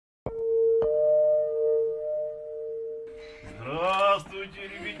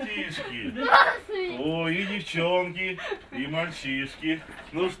ребятишки. Ой, и девчонки, и мальчишки.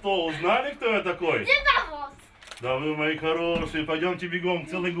 Ну что, узнали, кто я такой? Дед Мороз. Да вы мои хорошие, пойдемте бегом,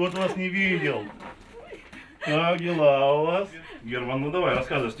 целый год вас не видел. Как дела у вас? Герман, ну давай,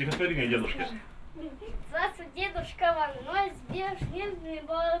 рассказывай стихотворение дедушке. Здравствуй, дедушка Ваной, сбег снежной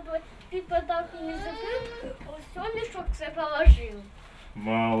бородой. Ты подарки не закрыл, все мешок свой положил.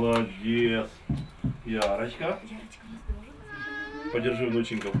 Молодец. Ярочка. Подержи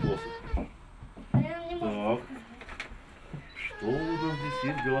внученька в посох. Так. Что у нас здесь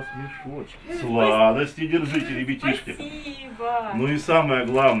есть для вас мешочки? Сладости держите, ребятишки. Спасибо. Ну и самое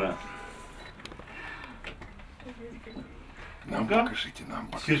главное. Нам покажите, нам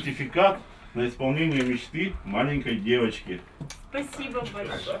покажите. Сертификат на исполнение мечты маленькой девочки. Спасибо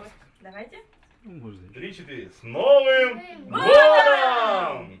большое. Давайте. 3-4. С Новым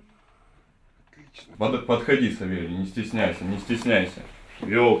годом! Подходи, Савелий, не стесняйся, не стесняйся.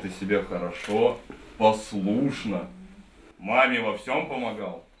 Вел ты себя хорошо, послушно. Маме во всем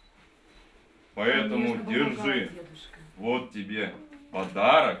помогал. Поэтому держи. Вот тебе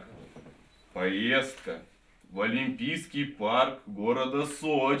подарок. Поездка в Олимпийский парк города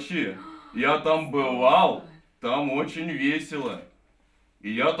Сочи. Я там бывал, там очень весело.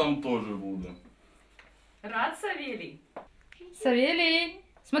 И я там тоже буду. Рад, Савелий? Савелий,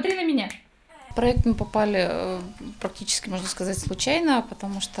 смотри на меня. В проект мы попали практически, можно сказать, случайно,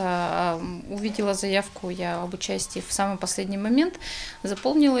 потому что увидела заявку я об участии в самый последний момент,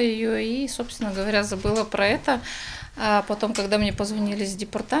 заполнила ее и, собственно говоря, забыла про это. А потом, когда мне позвонили с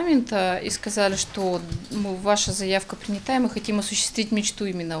департамента и сказали, что ваша заявка принята, и мы хотим осуществить мечту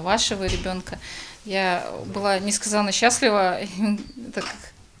именно вашего ребенка, я была несказанно счастлива, это,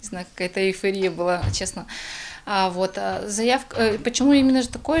 не знаю, какая-то эйфория была, честно. Заявка, почему именно же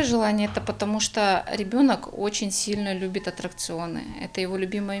такое желание? Это потому что ребенок очень сильно любит аттракционы. Это его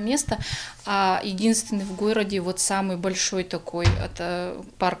любимое место. А единственный в городе, вот самый большой такой, это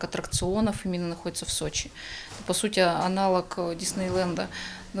парк аттракционов именно находится в Сочи. Это, по сути, аналог Диснейленда.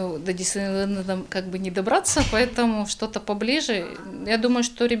 Ну, до Диснейленда как бы не добраться, поэтому что-то поближе. Я думаю,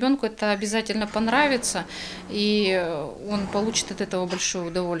 что ребенку это обязательно понравится, и он получит от этого большое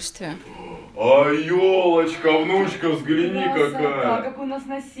удовольствие. А елочка, внучка, взгляни какая. Как у нас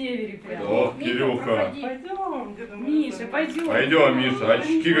на севере прям. О, Кирюха. Пойдем, Деда Мороз. Миша, пойдем. Пойдем, Миша,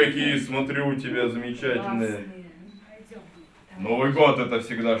 очки какие, смотрю, у тебя замечательные. Пойдем. Новый год это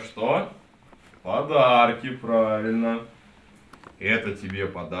всегда что? Подарки, правильно. Это тебе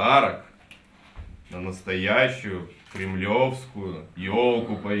подарок на настоящую кремлевскую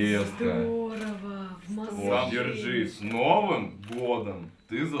елку поездка. Здорово. В Москве. Вот, держи, с Новым годом.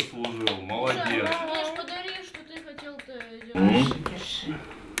 Ты заслужил, молодец. Мне ж подари, что ты хотел-то делать. Держи.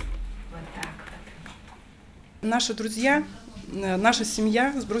 Вот так вот. Наши друзья, наша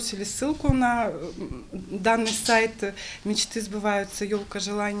семья сбросили ссылку на данный сайт «Мечты сбываются, елка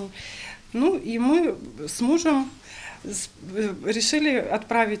желаний». Ну и мы с мужем решили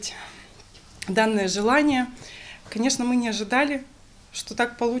отправить данное желание. Конечно, мы не ожидали, что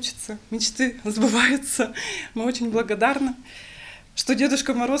так получится. Мечты сбываются. Мы очень благодарны, что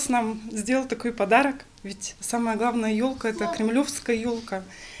Дедушка Мороз нам сделал такой подарок. Ведь самая главная елка — это кремлевская елка.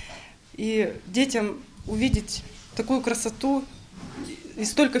 И детям увидеть такую красоту и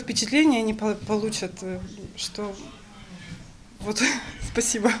столько впечатлений они получат, что вот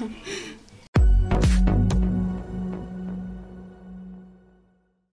спасибо.